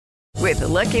With the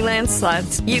Lucky Land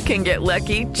Slots, you can get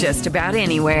lucky just about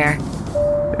anywhere.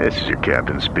 This is your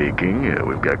captain speaking.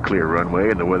 We've got clear runway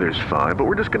and the weather's fine, but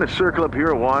we're just going to circle up here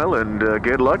a while and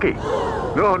get lucky.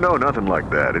 No, nothing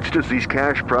like that. It's just these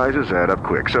cash prizes add up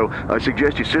quick. So I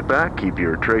suggest you sit back, keep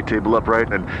your tray table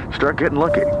upright, and start getting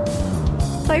lucky.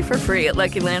 Play for free at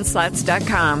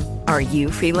LuckyLandSlots.com. Are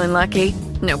you feeling lucky?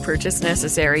 No purchase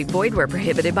necessary. Void where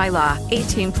prohibited by law.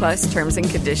 18+ terms and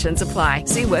conditions apply.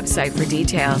 See website for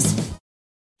details.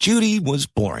 Judy was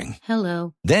boring.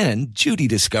 Hello. Then Judy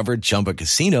discovered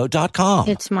ChumbaCasino.com.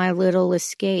 It's my little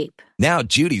escape. Now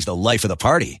Judy's the life of the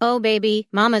party. Oh, baby,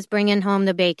 mama's bringing home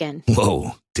the bacon.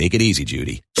 Whoa, take it easy,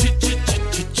 Judy.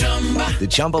 The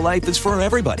Chumba life is for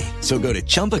everybody. So go to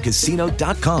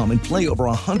ChumbaCasino.com and play over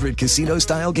 100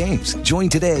 casino-style games. Join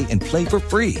today and play for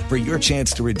free for your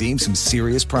chance to redeem some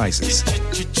serious prizes.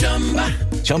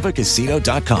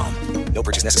 ChumbaCasino.com. No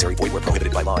purchase necessary. Void where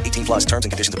prohibited by law. 18+ terms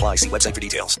and conditions apply. See website for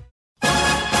details.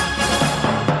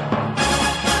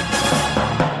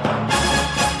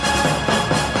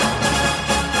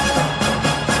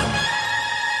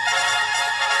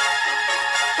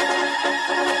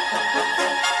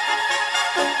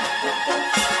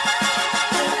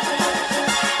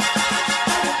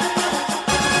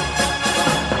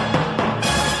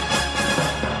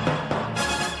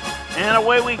 And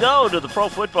away we go to the Pro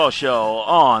Football Show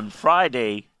on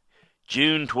Friday,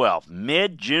 June 12th.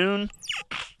 Mid-June.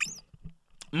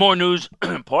 More news,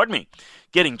 pardon me,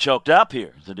 getting choked up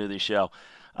here to do this show.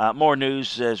 More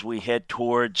news as we head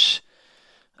towards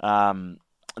the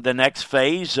next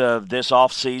phase of this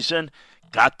offseason.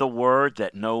 Got the word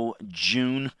that no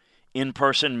June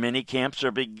in-person mini camps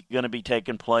are going to be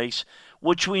taking place,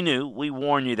 which we knew. We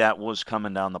warned you that was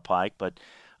coming down the pike, but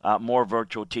more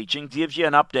virtual teaching gives you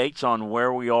an update on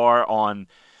where we are on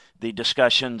the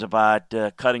discussions about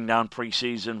cutting down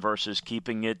preseason versus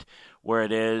keeping it where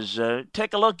it is.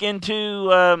 Take a look into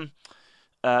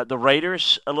the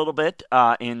Raiders a little bit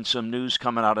in some news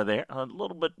coming out of there. A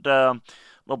little bit,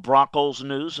 little Broncos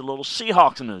news, a little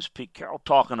Seahawks news. Pete Carroll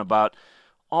talking about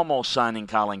almost signing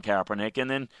Colin Kaepernick,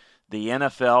 and then the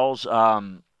NFL's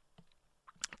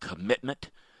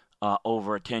commitment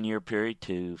over a 10-year period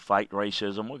to fight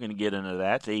racism. We're going to get into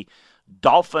that. The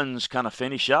Dolphins kind of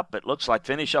finish up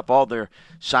all their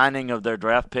signing of their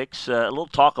draft picks. A little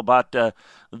talk about the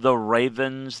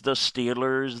Ravens, the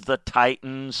Steelers, the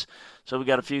Titans. So we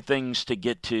got a few things to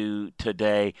get to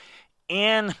today.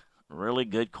 And really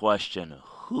good question.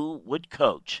 Who would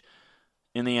coach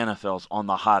in the NFL's on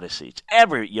the hottest seats?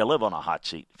 You live on a hot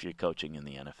seat if you're coaching in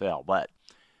the NFL, but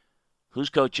whose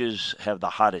coaches have the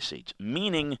hottest seats?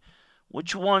 Meaning,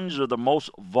 which ones are the most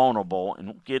vulnerable? And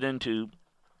we'll get into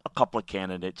a couple of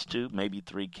candidates, too, maybe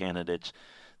 3 candidates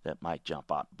that might jump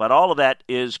out. But all of that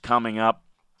is coming up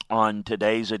on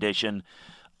today's edition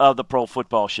of the Pro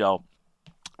Football Show.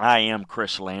 I am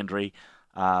Chris Landry.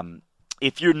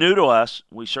 If you're new to us,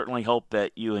 we certainly hope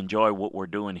that you enjoy what we're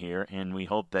doing here, and we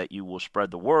hope that you will spread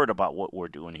the word about what we're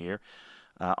doing here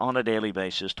on a daily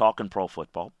basis, talking pro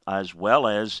football, as well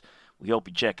as we hope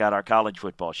you check out our college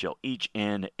football show each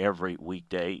and every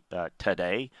weekday.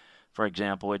 Today, for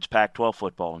example, it's Pac-12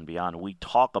 football and beyond. We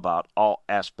talk about all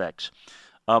aspects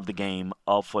of the game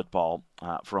of football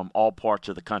from all parts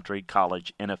of the country,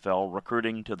 college, NFL,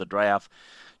 recruiting to the draft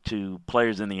to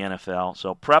players in the NFL.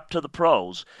 So prep to the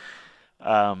pros,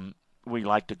 we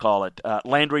like to call it.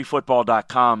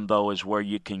 LandryFootball.com, though, is where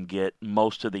you can get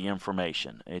most of the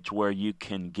information. It's where you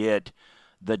can get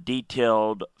the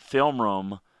detailed film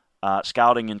room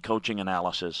scouting and coaching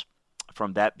analysis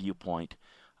from that viewpoint.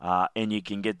 And you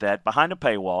can get that behind a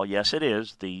paywall. Yes, it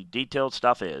is. The detailed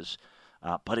stuff is.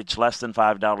 But it's less than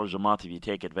 $5 a month if you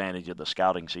take advantage of the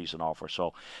scouting season offer.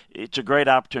 So it's a great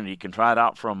opportunity. You can try it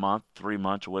out for a month, 3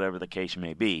 months, or whatever the case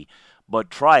may be.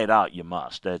 But try it out, you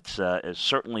must. It's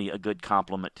certainly a good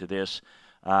complement to this.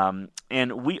 And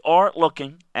we are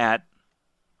looking at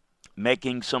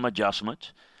making some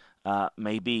adjustments,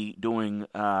 maybe doing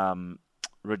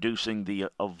reducing the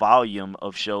volume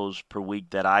of shows per week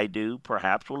that I do.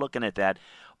 Perhaps we're looking at that.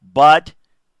 But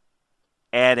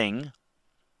adding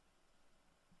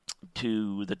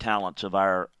to the talents of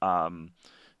our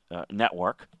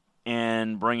network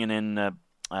and bringing in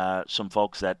some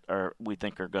folks that we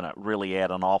think are going to really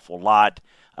add an awful lot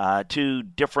to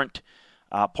different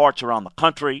parts around the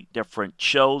country, different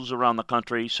shows around the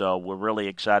country. So we're really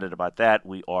excited about that.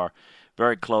 We are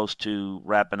very close to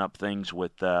wrapping up things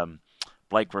with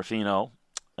Blake Ruffino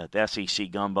at the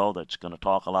SEC Gumbo that's going to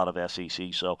talk a lot of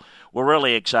SEC. So we're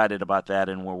really excited about that,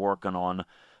 and we're working on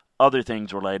other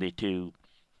things related to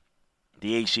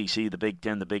the ACC, the Big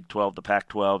Ten, the Big 12, the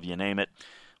Pac-12, you name it.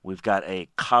 We've got a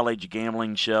college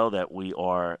gambling show that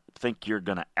think you're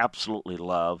going to absolutely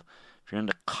love. If you're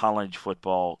into college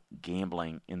football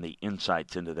gambling and the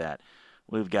insights into that,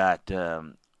 we've got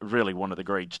really one of the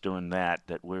greats doing that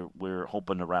we're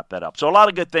hoping to wrap that up. So a lot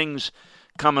of good things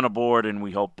coming aboard, and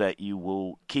we hope that you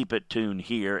will keep it tuned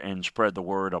here and spread the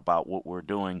word about what we're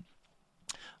doing.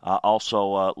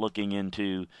 Also looking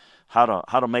into how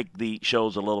to make the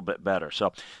shows a little bit better.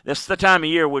 So this is the time of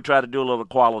year we try to do a little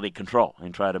quality control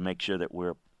and try to make sure that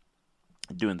we're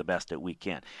doing the best that we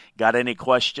can. Got any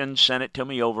questions? Send it to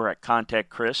me over at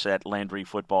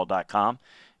contactchris@LandryFootball.com,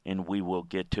 and we will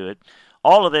get to it.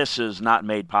 All of this is not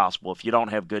made possible if you don't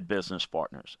have good business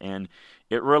partners, and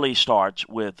it really starts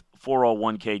with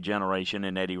 401k Generation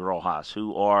and Eddie Rojas,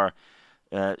 who are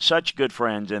such good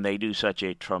friends, and they do such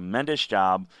a tremendous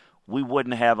job. We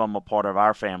wouldn't have them a part of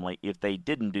our family if they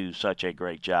didn't do such a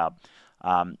great job.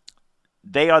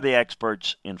 They are the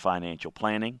experts in financial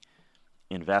planning,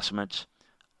 investments,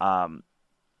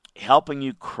 helping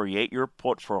you create your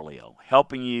portfolio,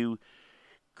 helping you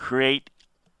create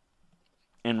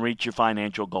and reach your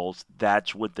financial goals.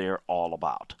 That's what they're all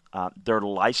about. They're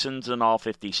licensed in all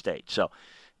 50 states, so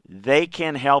they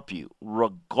can help you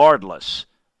regardless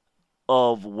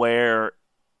of where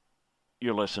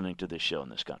you're listening to this show in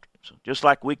this country. So just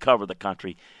like we cover the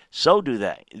country, so do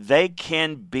they. They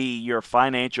can be your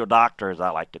financial doctor, as I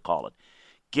like to call it.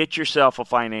 Get yourself a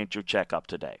financial checkup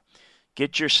today.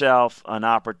 Get yourself an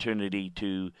opportunity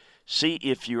to see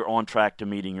if you're on track to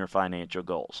meeting your financial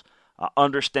goals.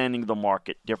 Understanding the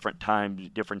market, different times,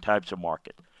 different types of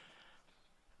market.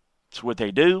 It's what they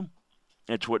do.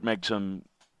 It's what makes them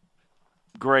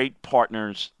great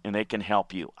partners, and they can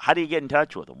help you. How do you get in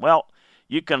touch with them? Well,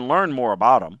 you can learn more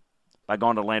about them by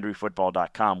going to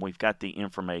LandryFootball.com. We've got the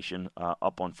information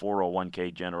up on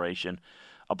 401k Generation,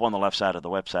 up on the left side of the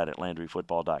website at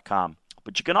LandryFootball.com.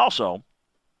 But you can also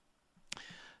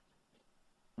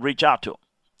reach out to them.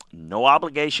 No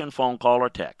obligation phone call or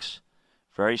text.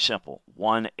 Very simple.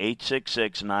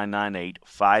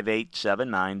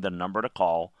 1-866-998-5879, the number to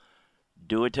call.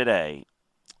 Do it today.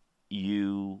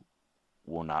 You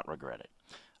will not regret it.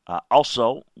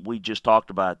 Also, we just talked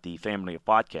about the family of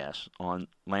podcasts on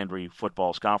Landry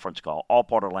Football's conference call, all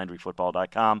part of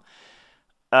LandryFootball.com.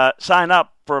 Sign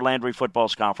up for Landry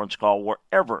Football's conference call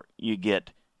wherever you get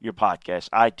your podcasts,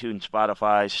 iTunes,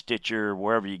 Spotify, Stitcher,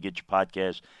 wherever you get your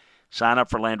podcasts. Sign up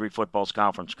for Landry Football's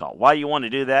conference call. Why you want to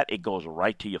do that? It goes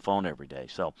right to your phone every day.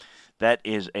 So that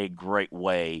is a great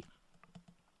way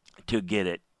to get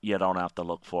it. You don't have to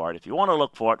look for it. If you want to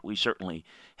look for it, we certainly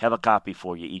have a copy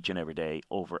for you each and every day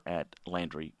over at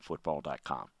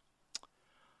LandryFootball.com.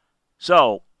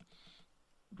 So,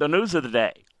 the news of the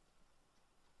day.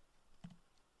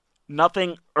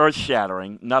 Nothing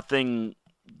earth-shattering, nothing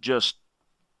just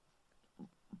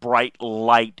bright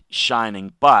light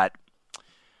shining, but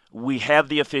we have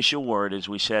the official word, as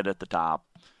we said at the top.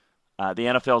 The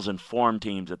NFL's informed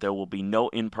teams that there will be no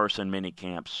in-person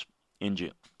minicamps in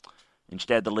June.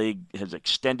 Instead, the league has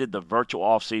extended the virtual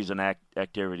offseason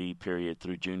activity period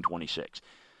through June 26.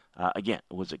 Again,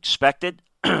 it was expected.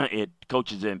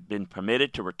 Coaches have been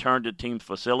permitted to return to team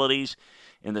facilities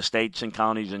in the states and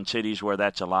counties and cities where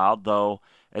that's allowed, though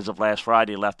as of last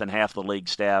Friday, less than half the league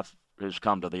staff has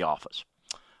come to the office.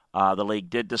 The league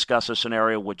did discuss a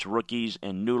scenario which rookies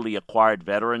and newly acquired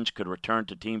veterans could return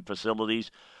to team facilities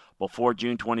before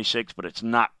June 26, but it's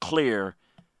not clear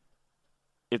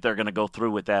if they're going to go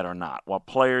through with that or not. While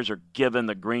players are given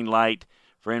the green light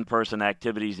for in-person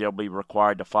activities, they'll be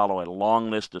required to follow a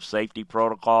long list of safety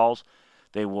protocols.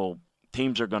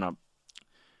 Teams are going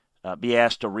to be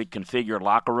asked to reconfigure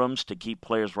locker rooms to keep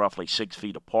players roughly 6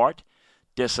 feet apart,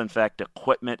 disinfect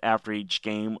equipment after each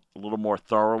game a little more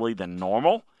thoroughly than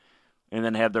normal, and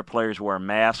then have their players wear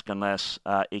masks unless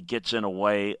it gets in the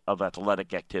way of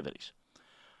athletic activities.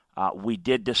 We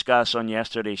did discuss on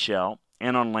yesterday's show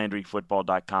and on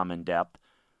LandryFootball.com in depth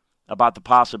about the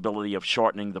possibility of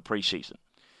shortening the preseason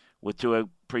with 2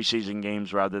 preseason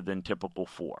games rather than typical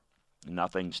 4.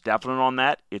 Nothing's definite on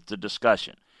that. It's a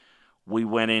discussion. We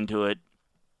went into it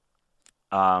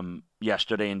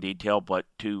yesterday in detail, but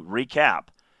to recap,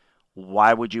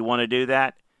 why would you want to do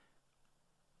that?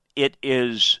 It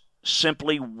is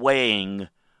simply weighing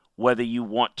whether you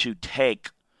want to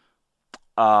take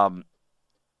 2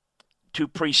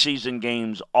 preseason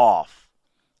games off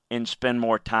and spend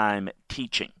more time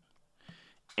teaching.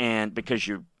 And because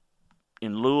you're,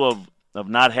 in lieu of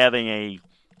not having a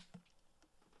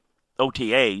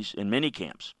OTAs in mini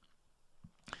camps,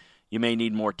 you may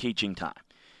need more teaching time.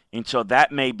 And so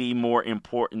that may be more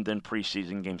important than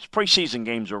preseason games. Preseason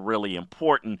games are really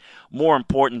important, more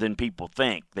important than people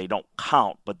think. They don't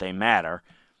count, but they matter.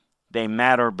 They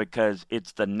matter because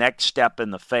it's the next step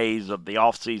in the phase of the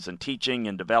off-season teaching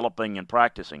and developing and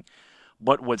practicing.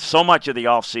 But with so much of the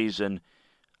off-season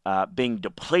being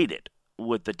depleted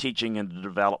with the teaching and the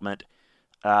development,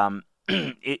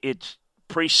 it's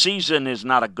preseason is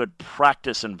not a good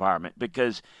practice environment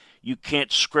because you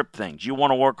can't script things. You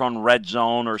want to work on red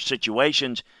zone or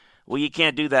situations. Well, you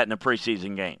can't do that in a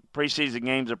preseason game. Preseason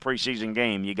game's a preseason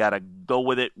game. You got to go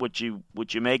with it. What you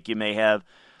make. You may have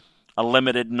a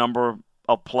limited number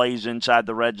of plays inside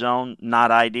the red zone. Not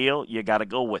ideal. You got to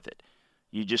go with it.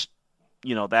 You just,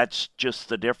 that's just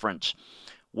the difference.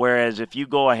 Whereas if you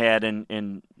go ahead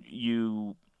and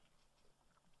you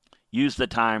use the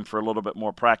time for a little bit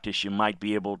more practice, you might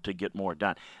be able to get more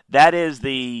done. That is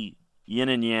the yin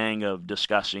and yang of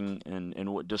discussing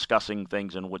and discussing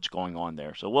things and what's going on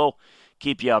there. So we'll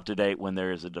keep you up to date when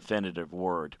there is a definitive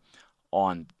word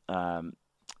on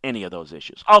any of those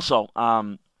issues. Also,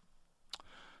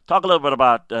 talk a little bit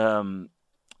about the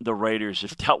Raiders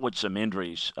have dealt with some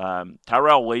injuries.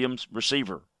 Tyrell Williams,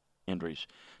 receiver injuries.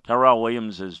 Tyrell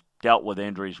Williams has dealt with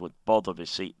injuries with both of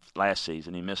his last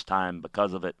season. He missed time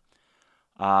because of it.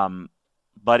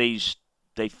 But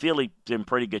they feel he's in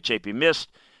pretty good shape. He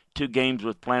missed 2 games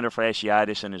with plantar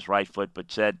fasciitis in his right foot, but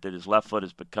said that his left foot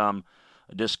has become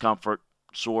a discomfort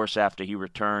source after he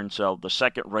returned. So the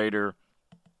second Raider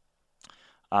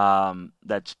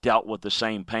that's dealt with the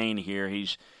same pain here,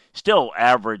 he's still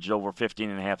averaged over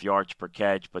 15.5 yards per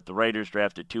catch, but the Raiders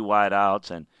drafted 2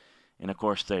 wideouts, and of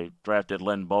course they drafted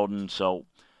Lynn Bowden. So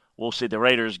we'll see. The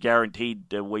Raiders guaranteed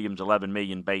Williams $11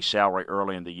 million base salary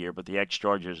early in the year, but the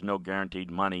ex-Chargers no guaranteed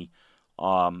money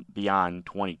beyond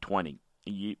 2020.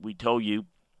 We told you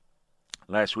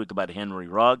last week about Henry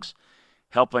Ruggs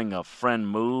helping a friend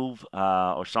move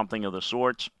or something of the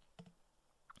sorts.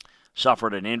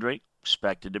 Suffered an injury,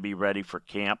 expected to be ready for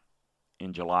camp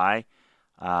in July.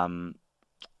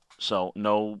 So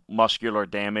no muscular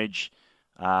damage,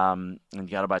 and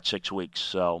got about 6 weeks.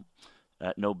 So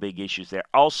no big issues there.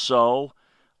 Also,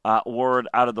 word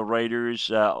out of the Raiders,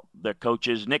 their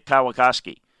coaches, Nick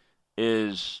Kwiatkowski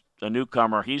is a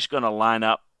newcomer. He's going to line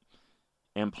up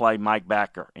and play Mike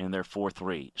Backer in their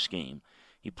 4-3 scheme.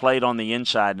 He played on the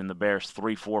inside in the Bears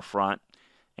 3-4 front,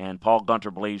 and Paul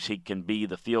Gunter believes he can be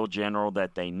the field general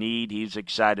that they need. He's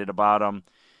excited about him.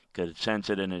 Could sense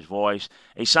it in his voice.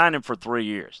 They signed him for 3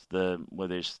 years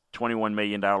with his $21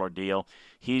 million deal.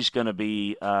 He's going to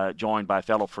be joined by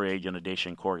fellow free agent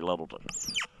addition Corey Littleton.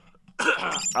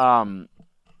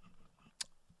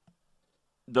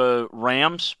 The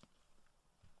Rams,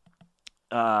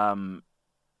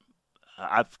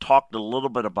 I've talked a little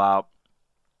bit about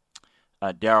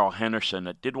Darrell Henderson.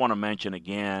 I did want to mention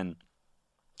again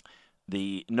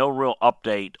no real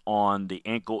update on the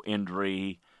ankle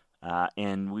injury,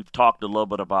 and we've talked a little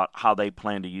bit about how they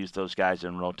plan to use those guys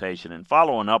in rotation. And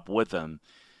following up with them,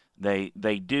 they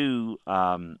do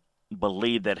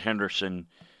believe that Henderson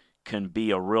can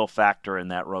be a real factor in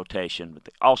that rotation. But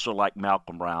they also like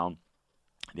Malcolm Brown.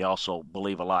 They also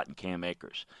believe a lot in Cam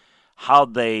Akers. How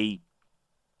they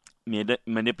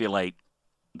manipulate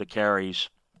the carries,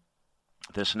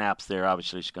 the snaps there,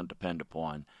 obviously is going to depend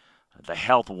upon the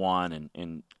health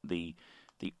and the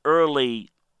early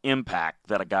impact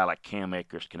that a guy like Cam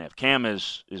Akers can have. Cam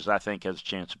is I think has a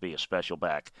chance to be a special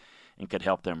back and could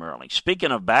help them early.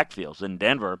 Speaking of backfields, in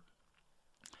Denver,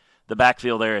 the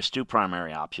backfield there has 2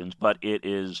 primary options, but it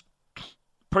is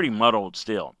pretty muddled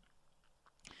still.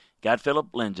 Got Philip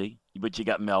Lindsay, but you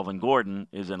got Melvin Gordon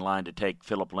is in line to take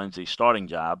Philip Lindsay's starting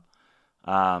job,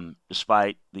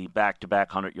 despite the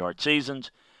back-to-back 100-yard seasons.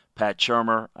 Pat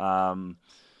Shurmur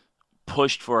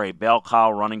pushed for a bell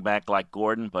cow running back like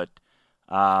Gordon, but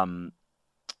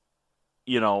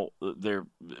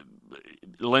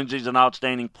Lindsay's an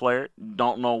outstanding player.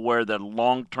 Don't know where the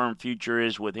long-term future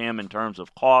is with him in terms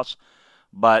of costs,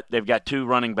 but they've got 2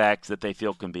 running backs that they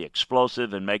feel can be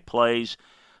explosive and make plays.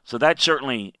 So that's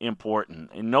certainly important.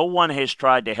 And no one has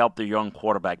tried to help the young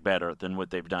quarterback better than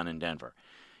what they've done in Denver.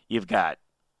 You've got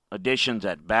additions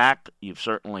at back. You've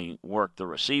certainly worked the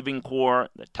receiving core,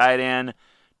 the tight end,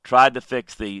 tried to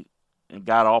fix the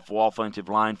god-awful offensive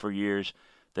line for years.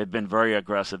 They've been very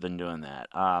aggressive in doing that.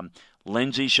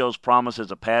 Lindsay shows promise as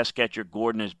a pass catcher.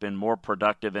 Gordon has been more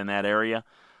productive in that area.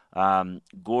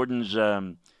 Gordon's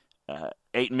 $8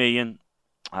 million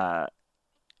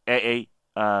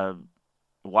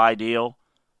Y deal,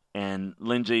 and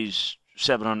Lindsay's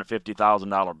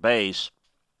 $750,000 base,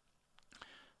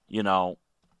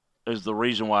 is the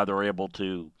reason why they're able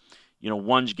to,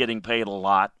 one's getting paid a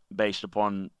lot based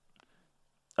upon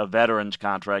a veteran's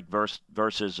contract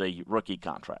versus a rookie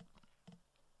contract.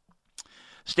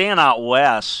 Staying out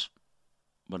west,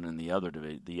 but in the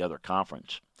other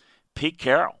conference, Pete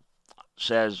Carroll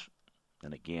says,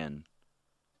 and again,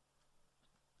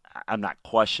 I'm not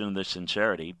questioning the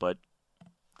sincerity, but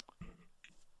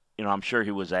I'm sure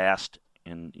he was asked,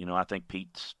 and I think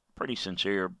Pete's pretty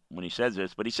sincere when he says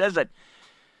this, but he says that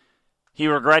he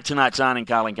regrets not signing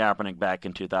Colin Kaepernick back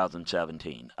in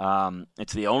 2017.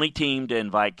 It's the only team to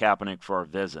invite Kaepernick for a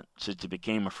visit since he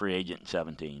became a free agent in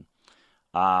 17.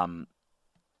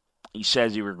 He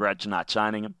says he regrets not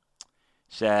signing him.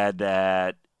 Said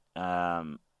that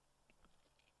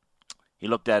he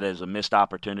looked at it as a missed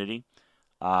opportunity.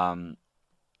 In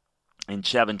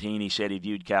 17, he said he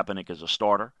viewed Kaepernick as a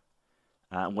starter.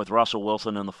 With Russell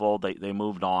Wilson in the fold, they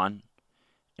moved on.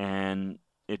 And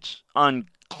it's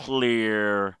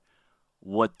unclear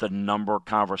what the number of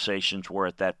conversations were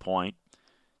at that point.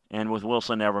 And with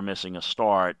Wilson never missing a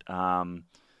start,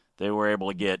 they were able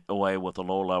to get away with a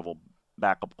low-level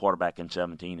backup quarterback in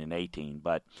 17 and 18.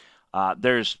 But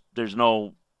there's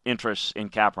no interest in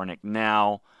Kaepernick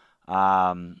now.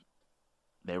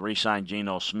 They re-signed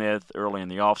Geno Smith early in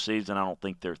the offseason. I don't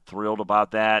think they're thrilled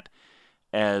about that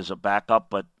as a backup,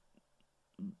 but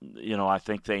I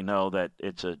think they know that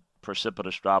it's a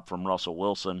precipitous drop from Russell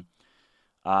Wilson.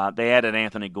 They added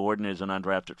Anthony Gordon as an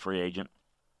undrafted free agent.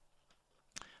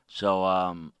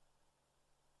 So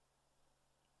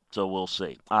we'll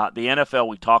see. The NFL,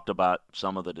 we talked about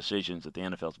some of the decisions that the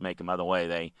NFL's making. By the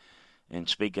way, and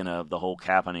speaking of the whole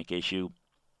Kaepernick issue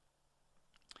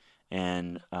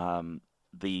and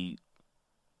the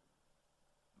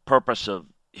purpose of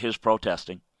his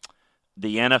protesting,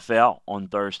 the NFL on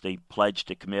Thursday pledged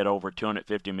to commit over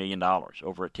 $250 million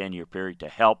over a 10-year period to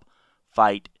help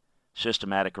fight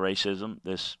systematic racism.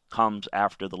 This comes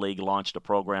after the league launched a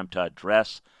program to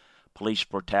address police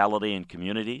brutality in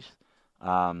communities.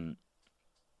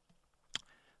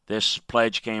 This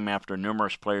pledge came after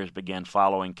numerous players began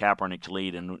following Kaepernick's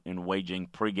lead in waging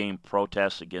pregame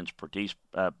protests against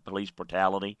police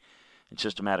brutality and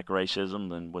systematic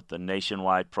racism, and with the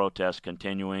nationwide protests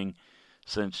continuing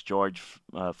since George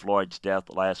Floyd's death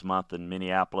last month in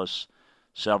Minneapolis.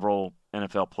 Several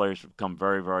NFL players have become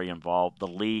very, very involved. The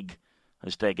league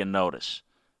has taken notice,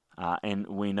 and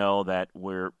we know that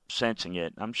we're sensing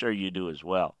it. I'm sure you do as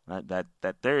well.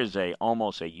 That there is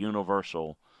almost a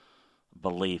universal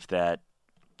belief that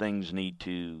things need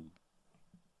to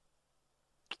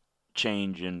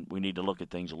change, and we need to look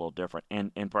at things a little different.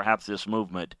 And perhaps this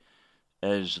movement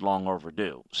is long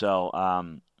overdue. So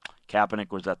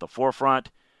Kaepernick was at the forefront.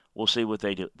 We'll see what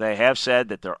they do. They have said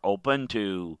that they're open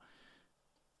to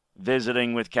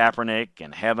visiting with Kaepernick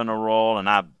and having a role, and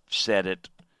I've said it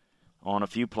on a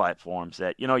few platforms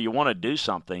that, you want to do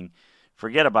something.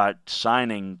 Forget about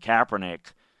signing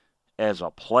Kaepernick as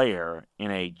a player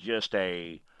in just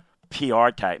a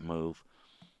PR-type move.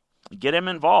 Get him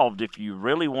involved. If you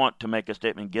really want to make a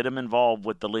statement, get him involved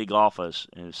with the league office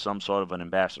as some sort of an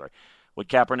ambassador. Would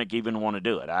Kaepernick even want to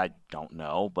do it? I don't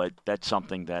know, but that's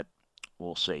something that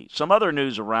we'll see. Some other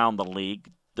news around the league.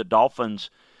 The Dolphins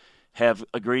have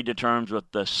agreed to terms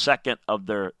with the second of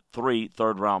their 3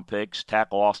 third-round picks.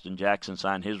 Tackle Austin Jackson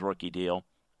signed his rookie deal.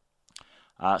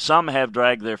 Some have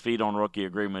dragged their feet on rookie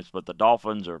agreements, but the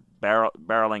Dolphins are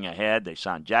barreling ahead. They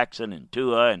signed Jackson and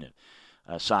Tua and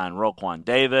signed Roquan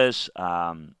Davis.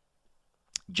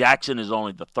 Jackson is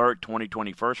only the third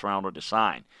 2020 first-rounder to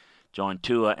sign. Joined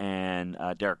Tua and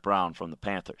Derek Brown from the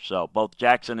Panthers. So both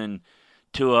Jackson and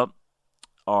Tua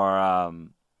are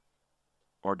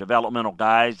developmental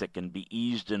guys that can be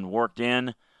eased and worked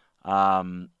in.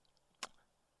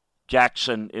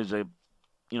 Jackson is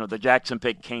the Jackson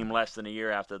pick came less than a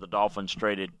year after the Dolphins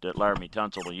traded Laramie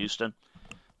Tunsil to Houston.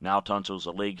 Now Tunsil's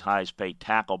the league highest paid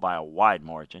tackle by a wide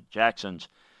margin. Jackson's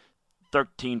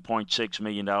 $13.6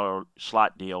 million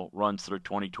slot deal runs through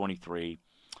 2023.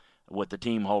 With the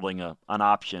team holding an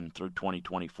option through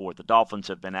 2024. The Dolphins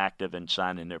have been active in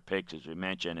signing their picks, as we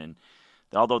mentioned, and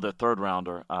although the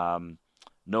third-rounder,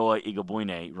 Noah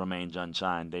Igabwine, remains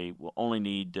unsigned, they will only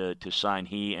need to sign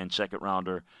he and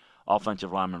second-rounder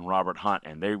offensive lineman Robert Hunt,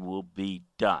 and they will be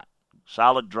done.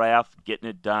 Solid draft, getting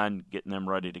it done, getting them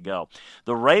ready to go.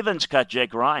 The Ravens cut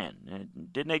Jake Ryan.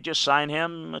 Didn't they just sign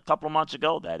him a couple of months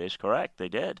ago? That is correct. They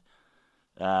did.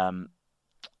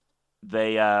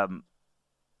 They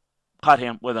cut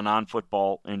him with a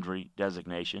non-football injury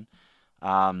designation.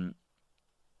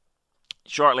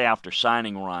 Shortly after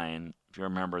signing Ryan, if you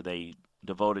remember, they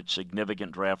devoted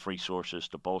significant draft resources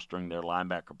to bolstering their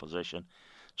linebacker position.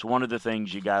 So one of the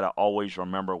things you got to always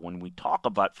remember when we talk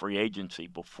about free agency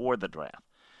before the draft,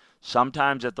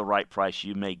 sometimes at the right price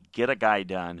you may get a guy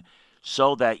done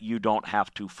so that you don't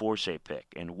have to force a pick.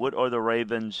 And what are the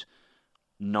Ravens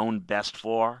known best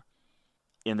for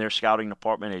in their scouting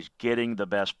department is getting the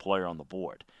best player on the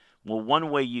board. Well,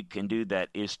 one way you can do that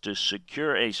is to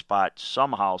secure a spot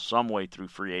somehow, some way through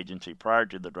free agency prior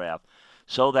to the draft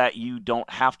so that you don't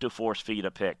have to force feed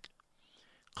a pick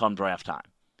come draft time.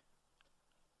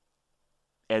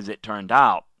 As it turned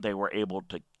out, they were able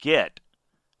to get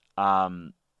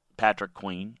Patrick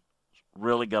Queen,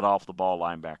 really good off-the-ball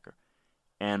linebacker,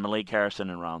 and Malik Harrison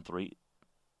in round 3,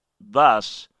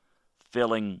 thus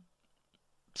filling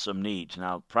some needs.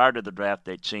 Now, prior to the draft,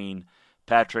 they'd seen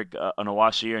Patrick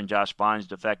Onwuasor and Josh Bynes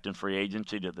defect in free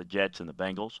agency to the Jets and the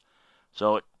Bengals.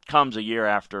 So it comes a year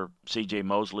after C.J.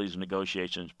 Mosley's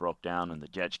negotiations broke down and the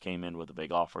Jets came in with a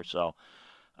big offer. So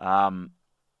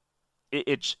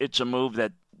it's a move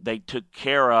that they took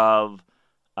care of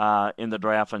in the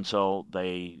draft, and so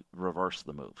they reversed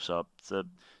the move. So it's a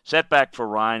setback for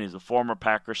Ryan. He's a former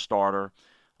Packers starter.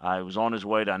 He was on his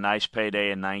way to a nice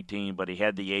payday in 19, but he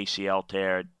had the ACL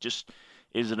tear. It just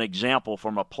is an example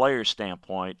from a player's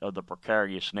standpoint of the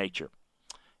precarious nature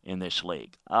in this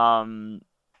league. In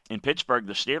Pittsburgh,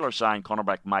 the Steelers signed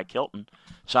cornerback Mike Hilton,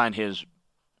 signed his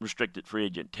restricted free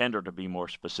agent tender to be more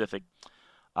specific.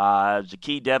 As the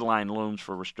key deadline looms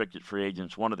for restricted free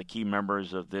agents, one of the key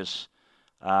members of this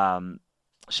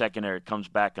secondary comes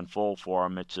back in full for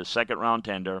him. It's a second-round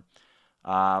tender.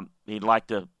 He'd like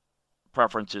to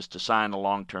preferences to sign a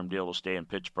long-term deal to stay in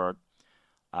Pittsburgh.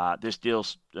 This deal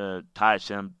ties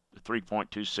him a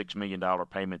 $3.26 million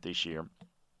payment this year.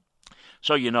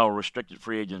 So restricted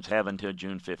free agents have until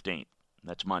June 15th,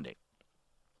 that's Monday,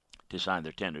 to sign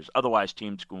their tenders. Otherwise,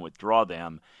 teams can withdraw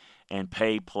them and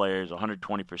pay players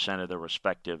 120% of their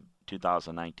respective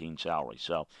 2019 salary.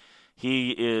 So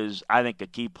he is, I think, a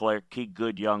key player, key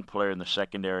good young player in the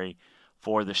secondary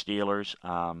for the Steelers.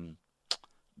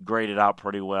 Graded out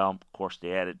pretty well. Of course,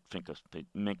 they added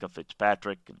Minkah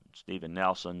Fitzpatrick and Steven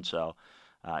Nelson. So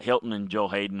Hilton and Joe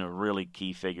Hayden are really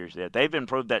key figures there. They've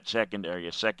improved that secondary.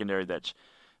 A secondary that's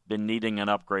been needing an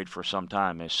upgrade for some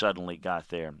time has suddenly got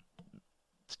there.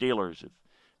 Steelers, if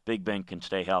Big Ben can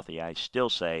stay healthy, I still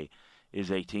say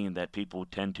is a team that people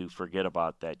tend to forget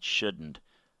about that shouldn't.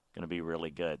 Going to be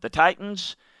really good. The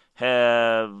Titans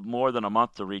have more than a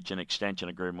month to reach an extension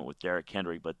agreement with Derrick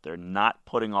Henry, but they're not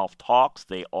putting off talks.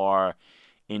 They are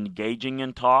engaging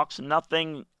in talks.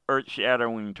 Nothing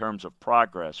earth-shattering in terms of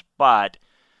progress, but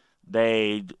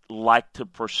they'd like to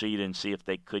proceed and see if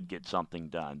they could get something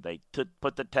done. They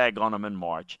put the tag on him in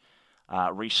March.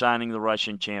 Re-signing the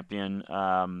Russian champion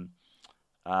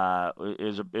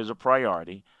is a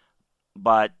priority,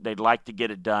 but they'd like to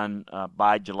get it done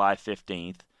by July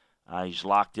 15th. He's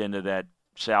locked into that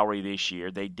salary this year.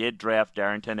 They did draft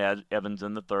Darrington Evans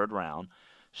in the 3rd round,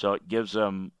 so it gives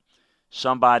them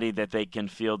somebody that they can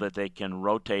feel that they can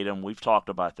rotate him. We've talked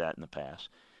about that in the past.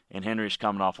 And Henry's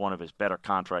coming off one of his better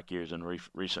contract years in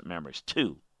recent memories.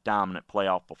 2 dominant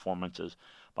playoff performances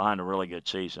behind a really good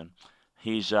season.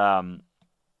 He's an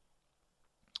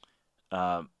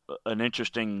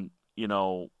interesting,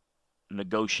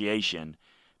 negotiation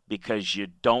because you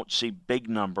don't see big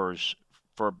numbers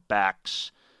for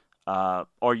backs,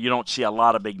 or you don't see a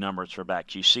lot of big numbers for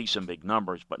backs. You see some big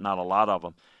numbers, but not a lot of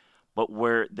them. But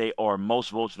where they are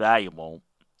most valuable,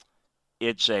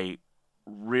 it's a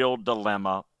real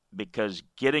dilemma because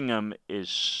getting them is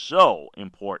so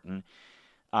important.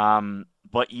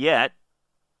 But yet,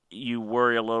 you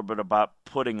worry a little bit about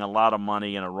putting a lot of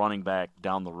money in a running back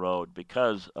down the road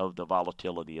because of the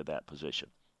volatility of that position.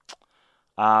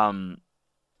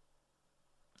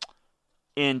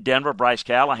 In Denver, Bryce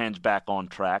Callahan's back on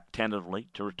track, tentatively,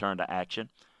 to return to action.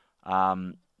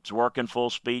 It's working full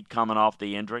speed coming off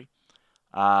the injury.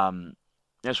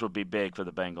 This would be big for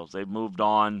the Bengals. They've moved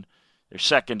on. Their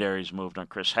secondary's moved on.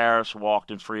 Chris Harris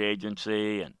walked in free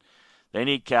agency, and they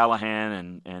need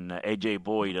Callahan and A.J.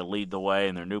 Bowie to lead the way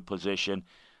in their new position.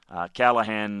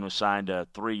 Callahan was signed a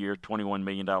 3-year, $21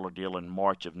 million deal in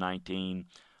March of 19.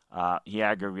 He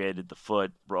aggravated the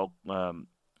foot,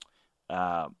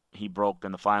 he broke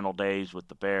in the final days with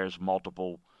the Bears,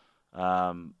 multiple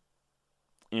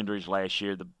injuries last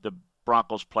year. The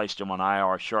Broncos placed him on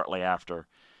IR shortly after.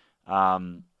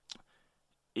 The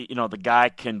guy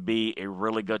can be a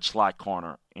really good slot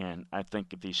corner, and I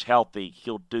think if he's healthy,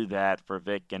 he'll do that for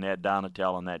Vic and Ed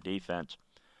Donatel in that defense.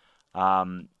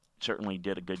 Certainly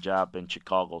did a good job in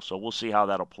Chicago, so we'll see how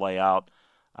that'll play out.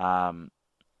 We'll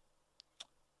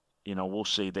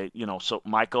see. So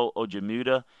Michael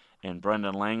Ojemudia and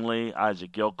Brendan Langley,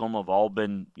 Isaac Gilcom have all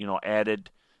been,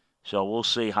 added. So we'll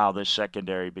see how this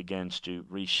secondary begins to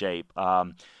reshape.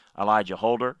 Elijah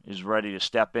Holder is ready to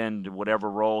step into whatever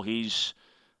role he's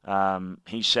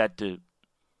set to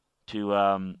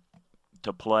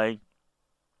play.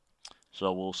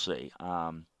 So we'll see.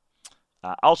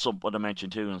 Also, what I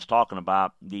mentioned too, and was talking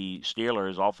about the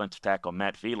Steelers offensive tackle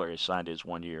Matt Feiler has signed his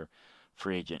 1-year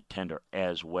free agent tender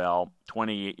as well.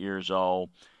 28 years old.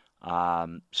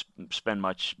 Spent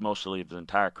mostly of his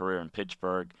entire career in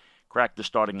Pittsburgh. Cracked the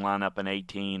starting lineup in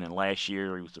 18, and last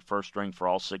year he was the first string for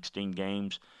all 16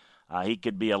 games. He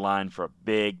could be aligned for a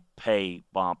big pay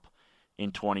bump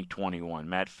in 2021.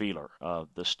 Matt Feiler of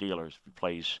the Steelers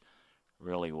plays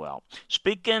really well.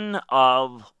 Speaking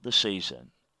of the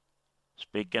season,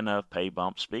 speaking of pay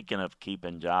bumps, speaking of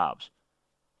keeping jobs,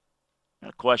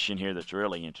 a question here that's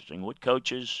really interesting. What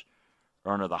coaches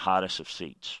are under the hottest of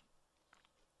seats?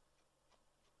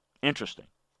 Interesting.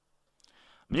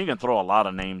 I mean, you can throw a lot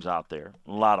of names out there,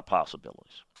 a lot of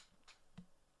possibilities.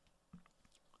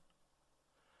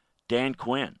 Dan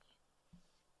Quinn,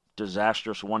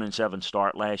 disastrous 1-7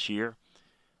 start last year,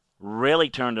 really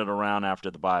turned it around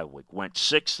after the bye week. Went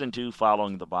 6-2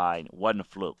 following the bye, and it wasn't a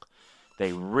fluke.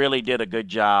 They really did a good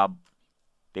job.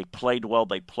 They played well.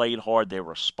 They played hard. They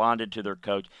responded to their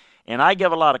coach. And I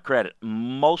give a lot of credit.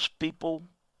 Most people,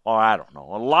 or I don't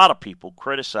know, a lot of people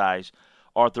criticize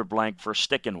Arthur Blank for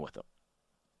sticking with him.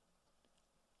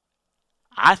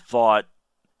 I thought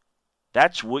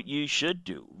that's what you should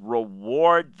do.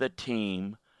 Reward the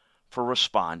team for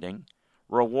responding.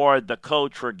 Reward the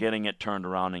coach for getting it turned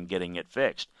around and getting it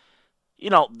fixed.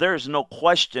 There's no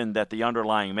question that the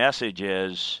underlying message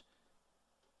is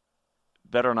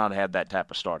better not have that type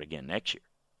of start again next year.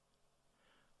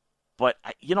 But,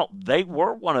 they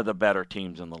were one of the better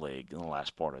teams in the league in the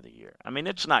last part of the year. I mean,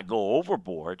 it's not go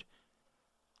overboard.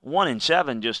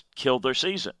 1-7 just killed their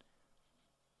season.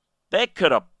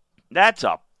 That's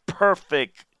a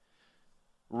perfect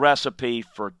recipe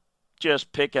for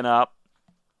just picking up,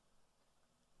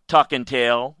 tuck and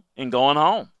tail, and going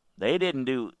home. They did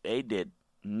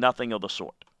nothing of the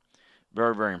sort.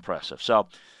 Very, very impressive. So,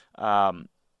 I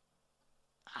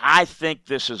think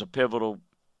this is a pivotal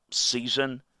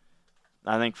season.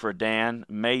 I think for Dan,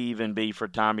 may even be for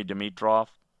Tommy Dimitroff.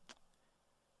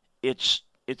 It's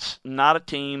not a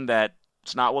team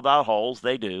that's not without holes.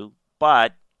 They do,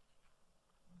 but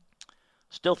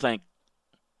still think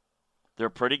they're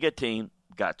a pretty good team.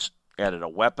 Got added a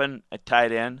weapon at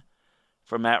tight end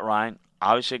for Matt Ryan.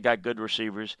 Obviously got good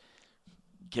receivers.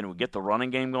 Can we get the running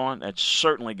game going? That's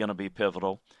certainly going to be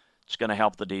pivotal. It's going to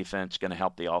help the defense, going to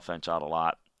help the offense out a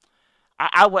lot.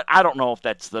 I don't know if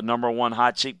that's the number one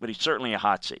hot seat, but he's certainly a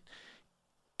hot seat.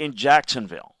 In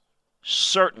Jacksonville,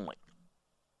 certainly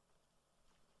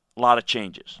a lot of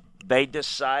changes. They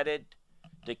decided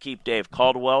to keep Dave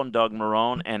Caldwell and Doug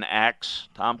Marrone and axe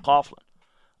Tom Coughlin.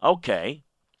 Okay.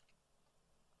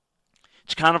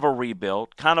 It's kind of a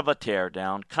rebuild, kind of a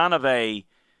teardown, kind of a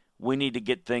we need to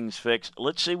get things fixed.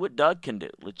 Let's see what Doug can do.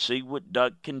 Let's see what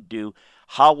Doug can do.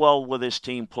 How well will this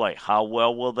team play? How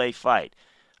well will they fight?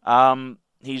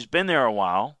 He's been there a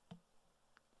while,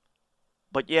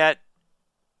 but yet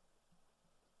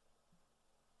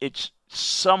it's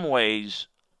some ways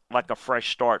like a fresh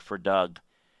start for Doug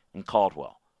and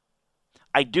Caldwell.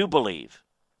 I do believe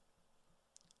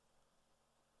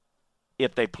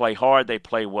if they play hard, they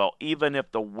play well. Even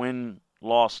if the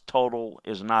win-loss total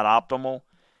is not optimal,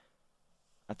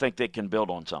 I think they can build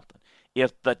on something.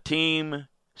 If the team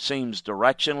seems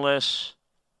directionless,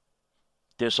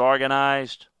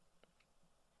 disorganized,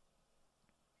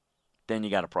 then you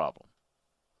got a problem.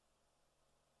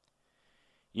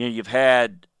 You've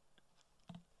had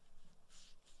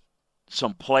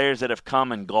some players that have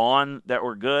come and gone that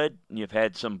were good, and you've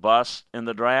had some busts in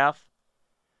the draft.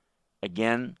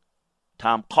 Again,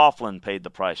 Tom Coughlin paid the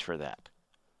price for that.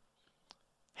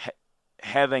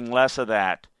 Having less of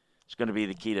that is going to be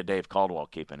the key to Dave Caldwell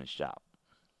keeping his job.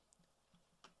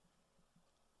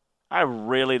 I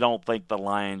really don't think the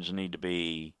Lions need to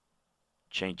be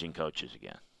changing coaches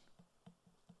again.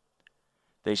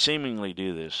 They seemingly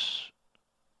do this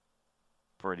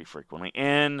pretty frequently.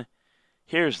 And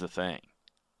here's the thing.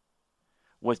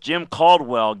 With Jim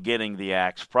Caldwell getting the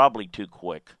axe probably too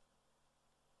quick,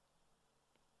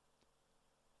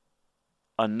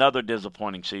 another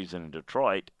disappointing season in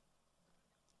Detroit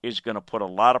is going to put a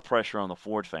lot of pressure on the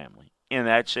Ford family in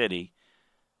that city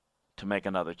to make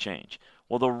another change.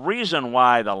 Well, the reason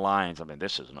why the Lions, I mean,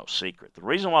 this is no secret. The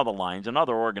reason why the Lions and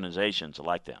other organizations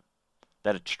like them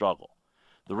that struggle,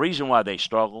 the reason why they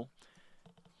struggle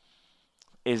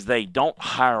is they don't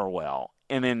hire well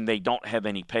and then they don't have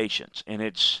any patience. And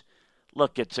it's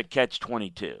a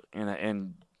catch-22.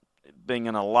 And being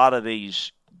in a lot of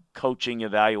these coaching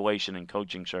evaluation and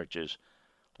coaching searches,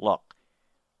 look,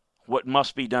 what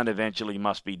must be done eventually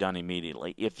must be done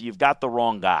immediately. If you've got the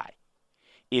wrong guy,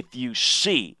 if you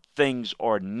see things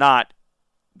are not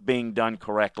being done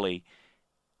correctly,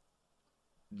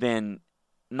 then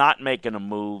not making a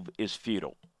move is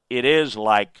futile. It is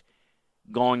like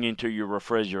going into your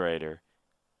refrigerator,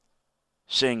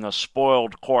 seeing a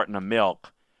spoiled carton of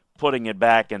milk, putting it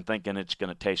back and thinking it's going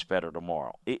to taste better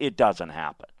tomorrow. It doesn't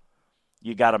happen.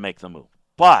 You got to make the move.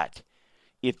 But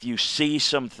if you see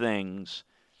some things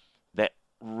that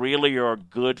really are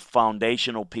good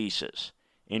foundational pieces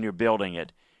and you're building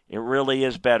it, it really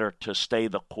is better to stay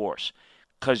the course,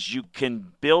 because you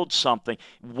can build something.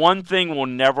 One thing will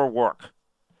never work.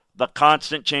 The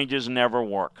constant changes never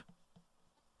work.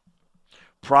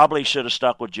 Probably should have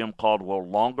stuck with Jim Caldwell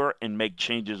longer and make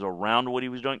changes around what he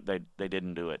was doing. They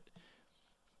didn't do it.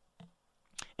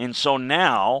 And so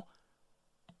now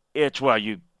it's, well,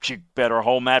 you better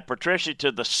hold Matt Patricia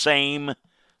to the same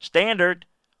standard.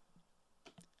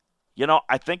 You know,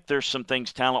 I think there's some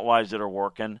things talent-wise that are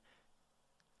working.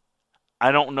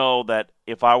 I don't know that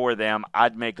if I were them,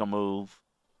 I'd make a move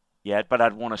yet, but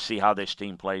I'd want to see how this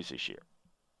team plays this year.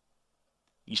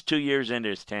 He's 2 years into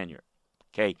his tenure.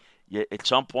 Okay, at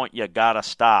some point you got to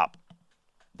stop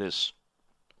this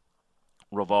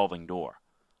revolving door.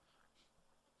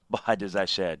 But as I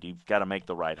said, you've got to make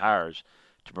the right hires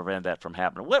to prevent that from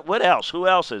happening. What else? Who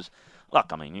else is? Look,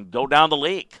 I mean, you go down the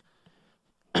league.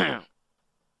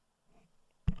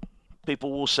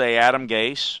 People will say Adam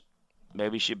Gase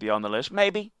maybe should be on the list.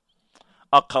 Maybe.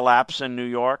 A collapse in New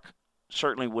York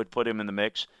certainly would put him in the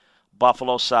mix.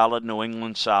 Buffalo solid, New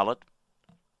England solid.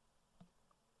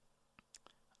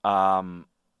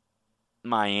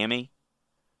 Miami,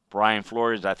 Brian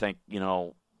Flores, I think,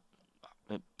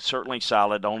 certainly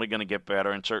solid, only going to get better,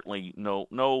 and certainly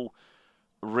no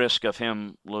risk of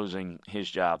him losing his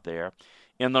job there.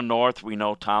 In the North, we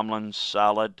know Tomlin's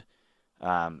solid.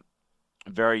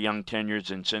 Very young tenures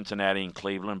in Cincinnati and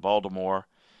Cleveland, Baltimore.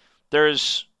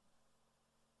 John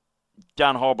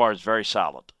Harbaugh is very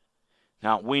solid.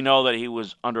 Now, we know that he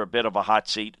was under a bit of a hot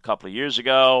seat a couple of years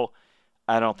ago.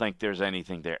 I don't think there's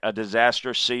anything there. A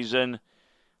disastrous season.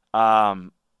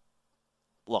 Look,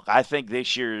 I think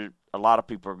this year a lot of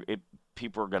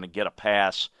people are going to get a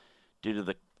pass due to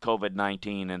the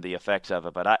COVID-19 and the effects of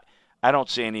it, but I don't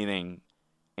see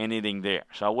anything there.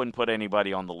 So I wouldn't put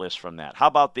anybody on the list from that. How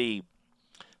about the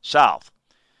South?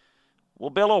 Well,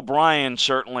 Bill O'Brien,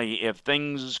 certainly, if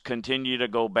things continue to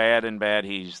go bad,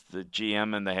 he's the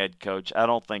GM and the head coach. I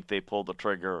don't think they pull the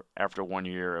trigger after 1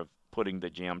 year of putting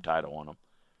the GM title on him.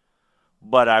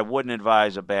 But I wouldn't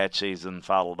advise a bad season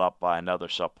followed up by another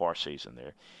subpar season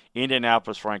there.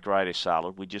 Indianapolis, Frank Wright is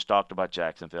solid. We just talked about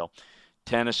Jacksonville.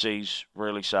 Tennessee's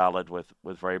really solid with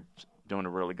Ray doing a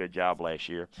really good job last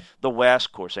year. The West,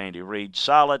 of course, Andy Reid,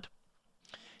 solid.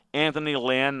 Anthony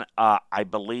Lynn, I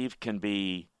believe, can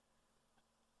be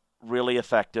really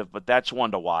effective, but that's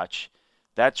one to watch.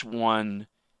 That's one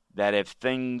that if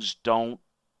things don't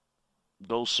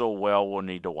go so well, we'll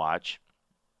need to watch.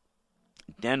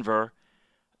 Denver,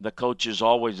 the coach is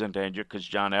always in danger because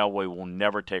John Elway will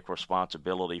never take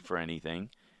responsibility for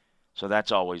anything. So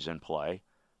that's always in play.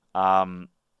 And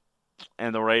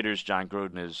the Raiders, John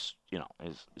Gruden is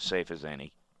safe as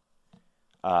any.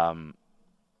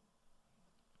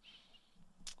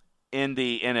 In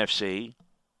the NFC,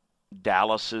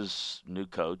 Dallas is new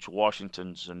coach.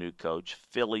 Washington's a new coach.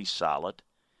 Philly's solid.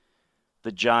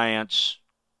 The Giants,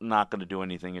 not going to do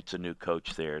anything. It's a new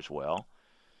coach there as well.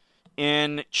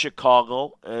 In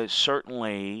Chicago,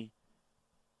 certainly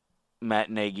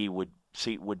Matt Nagy would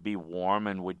be warm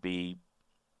and would be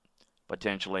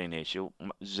potentially an issue.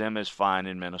 Zim is fine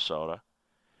in Minnesota.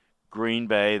 Green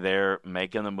Bay, they're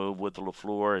making the move with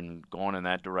LaFleur and going in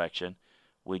that direction.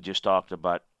 We just talked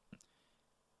about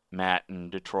Matt in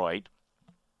Detroit.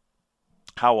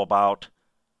 How about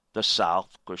the South?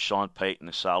 Of course, Sean Payton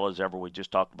is solid as ever. We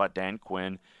just talked about Dan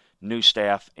Quinn, new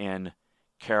staff in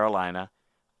Carolina.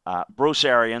 Bruce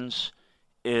Arians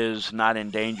is not in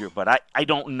danger, but I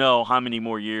don't know how many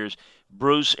more years.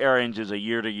 Bruce Arians is a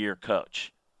year-to-year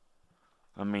coach.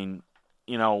 I mean,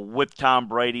 with Tom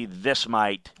Brady, this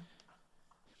might,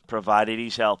 provided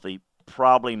he's healthy,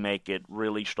 probably make it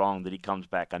really strong that he comes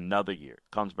back another year,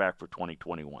 comes back for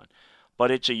 2021.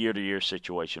 But it's a year-to-year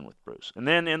situation with Bruce. And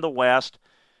then in the West,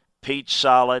 Pete's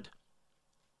solid.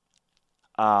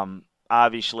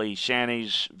 Obviously,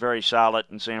 Shanny's very solid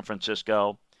in San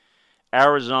Francisco.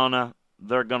 Arizona,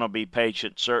 they're going to be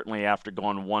patient, certainly after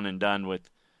going one and done with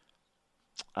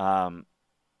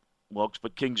Wilkes,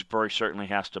 but Kingsbury certainly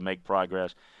has to make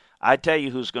progress. I tell you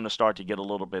who's going to start to get a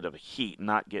little bit of heat,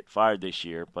 not get fired this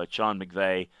year, but Sean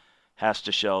McVay has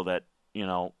to show that,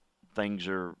 things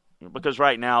are – because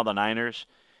right now the Niners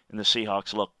and the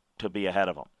Seahawks look to be ahead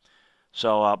of them.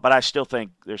 So, but I still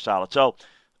think they're solid. So,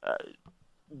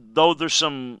 though there's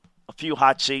a few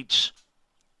hot seats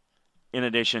in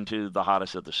addition to the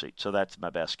hottest of the seats. So that's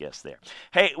my best guess there.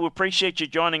 Hey, we appreciate you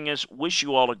joining us. Wish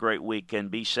you all a great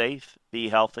weekend. Be safe. Be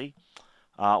healthy.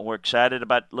 We're excited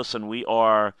about – listen, we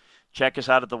are – check us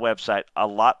out at the website. A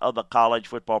lot of the college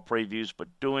football previews, but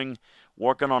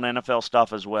working on NFL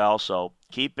stuff as well. So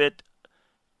keep it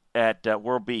at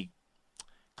we'll be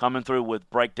coming through with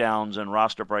breakdowns and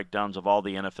roster breakdowns of all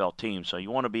the NFL teams. So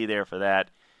you want to be there for that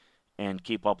and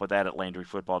keep up with that at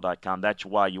LandryFootball.com. That's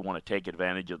why you want to take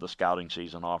advantage of the scouting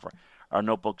season offer. Our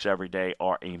notebooks every day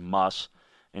are a must.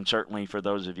 And certainly for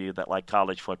those of you that like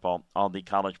college football, all the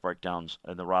college breakdowns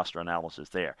and the roster analysis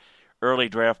there. Early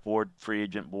draft board, free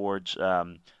agent boards,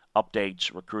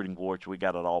 updates, recruiting boards, we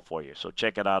got it all for you. So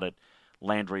check it out at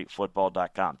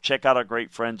LandryFootball.com. Check out our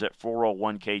great friends at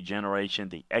 401k Generation,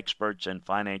 the experts in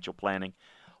financial planning.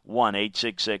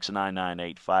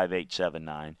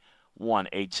 1-866-998-5879.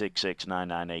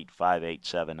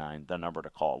 1-866-998-5879, the number to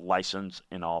call. Licensed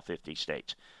in all 50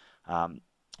 states.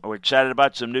 We're excited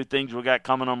about some new things we got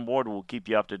coming on board. We'll keep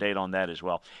you up to date on that as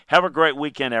well. Have a great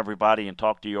weekend, everybody, and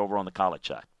talk to you over on the college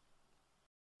side.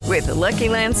 With the Lucky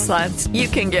Land Slots, you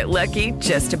can get lucky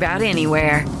just about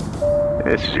anywhere.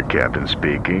 This is your captain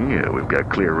speaking. We've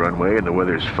got clear runway and the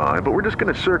weather's fine, but we're just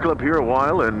going to circle up here a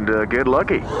while and get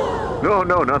lucky.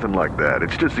 No, nothing like that.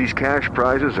 It's just these cash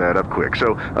prizes add up quick.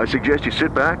 So I suggest you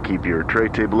sit back, keep your tray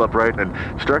table upright, and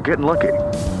start getting lucky.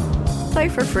 Play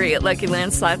for free at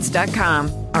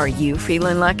LuckyLandSlots.com. Are you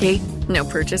feeling lucky? No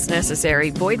purchase necessary.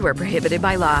 Void where prohibited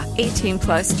by law.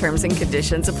 18+ terms and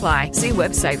conditions apply. See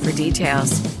website for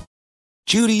details.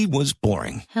 Judy was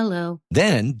boring. Hello.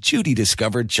 Then Judy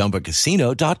discovered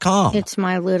ChumbaCasino.com. It's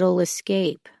my little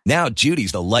escape. Now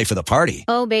Judy's the life of the party.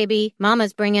 Oh, baby,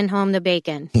 mama's bringing home the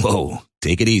bacon. Whoa,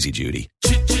 take it easy, Judy.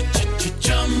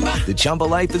 The Chumba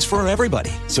life is for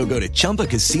everybody. So go to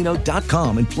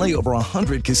ChumbaCasino.com and play over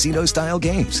 100 casino-style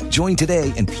games. Join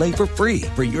today and play for free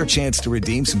for your chance to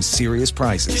redeem some serious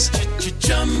prizes.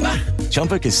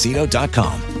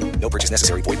 ChumbaCasino.com. No purchase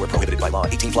necessary. Void where prohibited by law.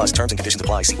 18+ terms and conditions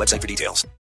apply. See website for details.